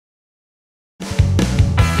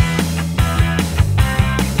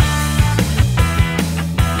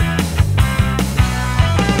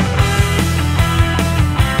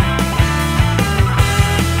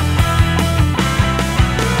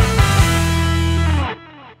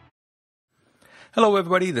Hello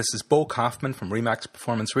everybody, this is Bo Kaufman from Remax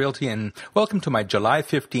Performance Realty and welcome to my July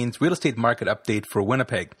 15th real estate market update for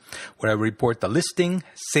Winnipeg, where I report the listing,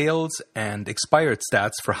 sales, and expired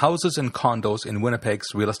stats for houses and condos in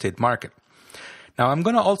Winnipeg's real estate market. Now I'm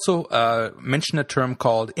going to also mention a term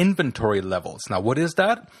called inventory levels. Now what is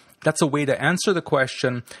that? That's a way to answer the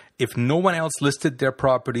question, if no one else listed their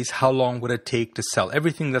properties, how long would it take to sell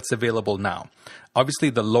everything that's available now?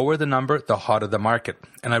 Obviously, the lower the number, the hotter the market,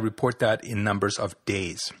 and I report that in numbers of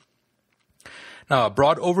days. Now, a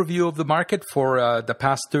broad overview of the market for the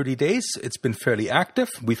past 30 days, it's been fairly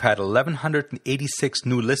active. We've had 1,186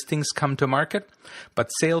 new listings come to market,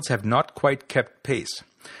 but sales have not quite kept pace.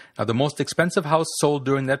 Now, the most expensive house sold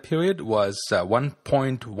during that period was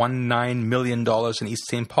 $1.19 million in East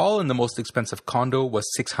St. Paul, and the most expensive condo was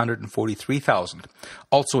 $643,000,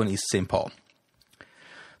 also in East St. Paul.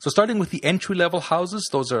 So starting with the entry-level houses,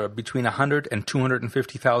 those are between $100,000 and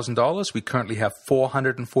 $250,000. We currently have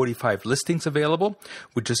 445 listings available,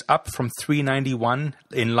 which is up from 391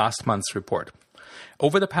 in last month's report.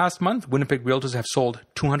 Over the past month, Winnipeg Realtors have sold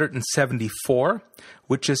 274,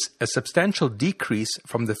 which is a substantial decrease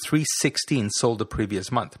from the 316 sold the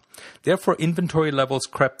previous month. Therefore, inventory levels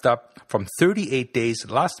crept up from 38 days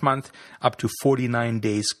last month up to 49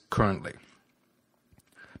 days currently.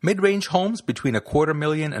 Mid-range homes between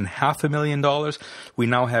 $250,000 and $500,000. We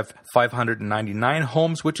now have 599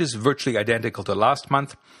 homes, which is virtually identical to last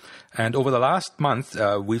month. And over the last month,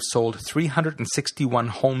 we've sold 361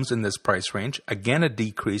 homes in this price range, again a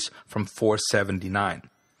decrease from 479.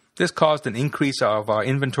 This caused an increase of our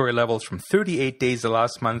inventory levels from 38 days the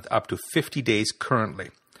last month up to 50 days currently.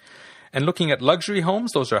 And looking at luxury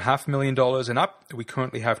homes, those are $500,000 and up. We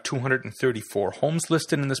currently have 234 homes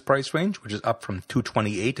listed in this price range, which is up from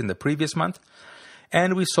 228 in the previous month.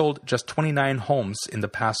 And we sold just 29 homes in the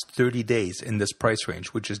past 30 days in this price range,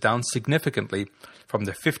 which is down significantly from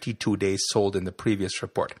the 52 days sold in the previous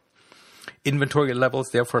report. Inventory levels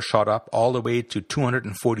therefore shot up all the way to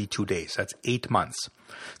 242 days. That's 8 months.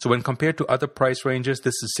 So when compared to other price ranges,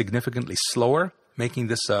 this is significantly slower, making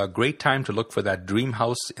this a great time to look for that dream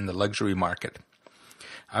house in the luxury market.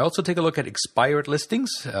 I also take a look at expired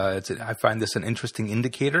listings. I find this an interesting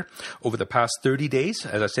indicator. Over the past 30 days,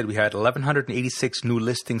 as I said, we had 1,186 new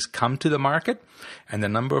listings come to the market, and the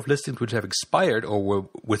number of listings which have expired or were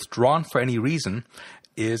withdrawn for any reason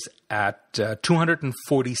is at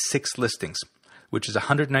 246 listings, which is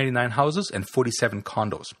 199 houses and 47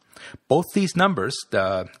 condos. Both these numbers,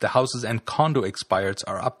 the houses and condo expireds,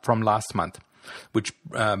 are up from last month, which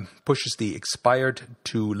pushes the expired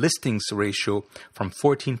to listings ratio from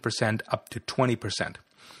 14% up to 20%.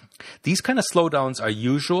 These kind of slowdowns are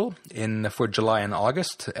usual for July and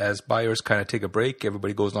August as buyers kind of take a break,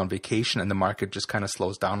 everybody goes on vacation, and the market just kind of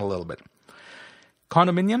slows down a little bit.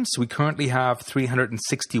 Condominiums, we currently have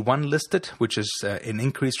 361 listed, which is an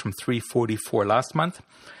increase from 344 last month.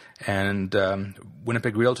 And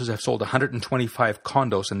Winnipeg Realtors have sold 125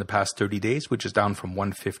 condos in the past 30 days, which is down from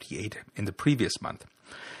 158 in the previous month,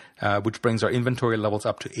 which brings our inventory levels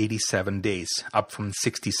up to 87 days, up from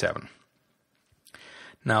 67.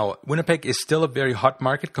 Now, Winnipeg is still a very hot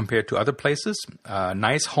market compared to other places.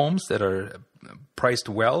 Nice homes that are priced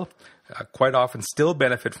well quite often still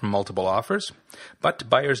benefit from multiple offers, but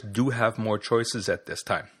buyers do have more choices at this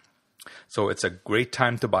time. So it's a great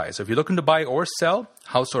time to buy. So if you're looking to buy or sell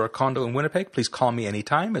house or a condo in Winnipeg, please call me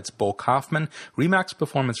anytime. It's Bo Kaufman, Remax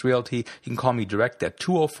Performance Realty. You can call me direct at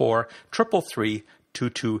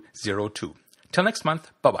 204-333-2202. Till next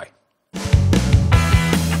month, bye-bye.